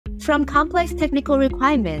From complex technical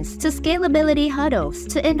requirements to scalability hurdles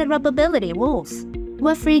to interoperability walls,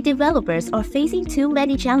 Web3 developers are facing too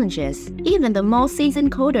many challenges. Even the most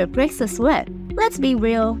seasoned coder breaks a sweat. Let's be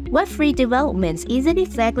real, Web3 development isn't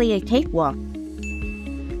exactly a cakewalk.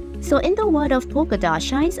 So in the world of Polkadot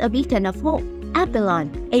shines a beacon of hope.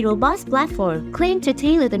 Apillon, a robust platform claimed to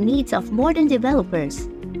tailor the needs of modern developers.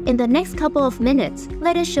 In the next couple of minutes,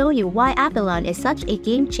 let us show you why Apillon is such a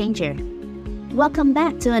game changer. Welcome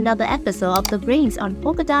back to another episode of The Brains on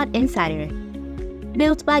Polkadot Insider.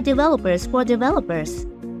 Built by developers for developers.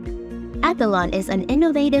 Apillon is an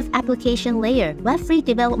innovative application layer Web3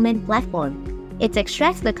 development platform. It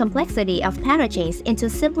extracts the complexity of parachains into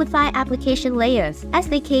simplified application layers,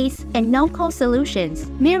 SDKs, and no-code solutions,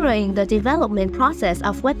 mirroring the development process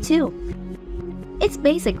of Web2. It's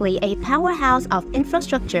basically a powerhouse of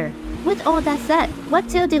infrastructure. With all that said,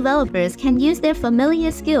 Web2 developers can use their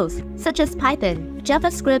familiar skills, such as Python,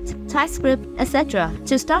 JavaScript, TypeScript, etc.,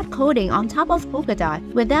 to start coding on top of Polkadot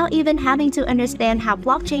without even having to understand how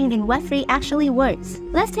blockchain in Web3 actually works.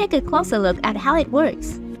 Let's take a closer look at how it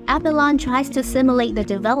works. Apillon tries to simulate the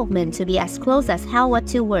development to be as close as how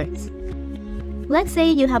Web2 works. Let's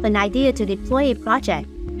say you have an idea to deploy a project.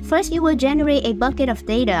 First, you will generate a bucket of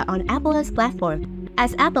data on Apillon's platform,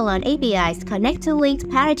 as Apillon APIs connect to linked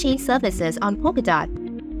parachain services on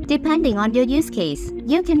Polkadot. Depending on your use case,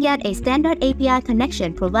 you can get a standard API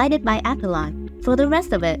connection provided by Apillon. For the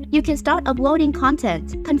rest of it, you can start uploading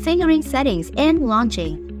content, configuring settings, and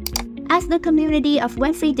launching. As the community of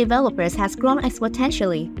Web3 developers has grown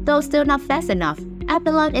exponentially, though still not fast enough,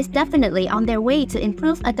 Apillon is definitely on their way to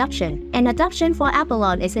improve adoption. And adoption for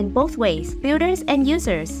Apillon is in both ways, builders and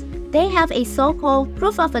users. They have a so-called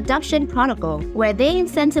Proof of Adoption protocol, where they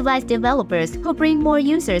incentivize developers who bring more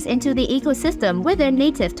users into the ecosystem with their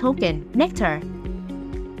native token, Nectar.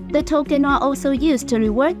 The token are also used to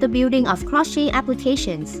reward the building of cross-chain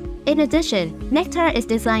applications. In addition, Nectar is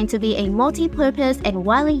designed to be a multi-purpose and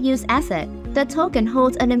widely used asset. The token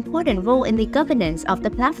holds an important role in the governance of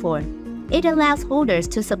the platform. It allows holders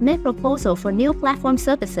to submit proposals for new platform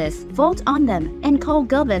services, vote on them, and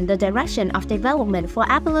co-govern the direction of development for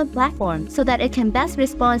Apillon platform so that it can best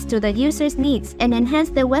respond to the user's needs and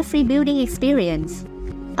enhance their Web3 building experience.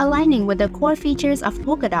 Aligning with the core features of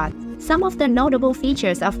Polkadot, some of the notable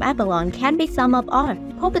features of Apillon can be summed up are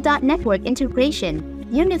Polkadot network integration,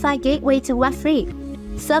 unified gateway to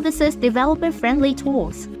Web3, services developer-friendly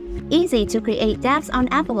tools, easy to create dApps on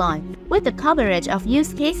Apillon, with the coverage of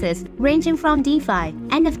use cases ranging from DeFi,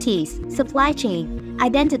 NFTs, supply chain,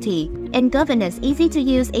 identity, and governance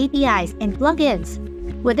easy-to-use APIs and plugins.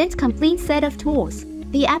 With its complete set of tools,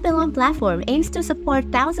 the Apillon platform aims to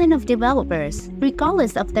support thousands of developers,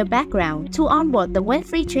 regardless of their background, to onboard the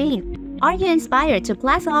Web3 train. Are you inspired to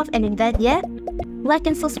blast off and invent yet? Like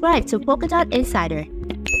and subscribe to Polkadot Insider.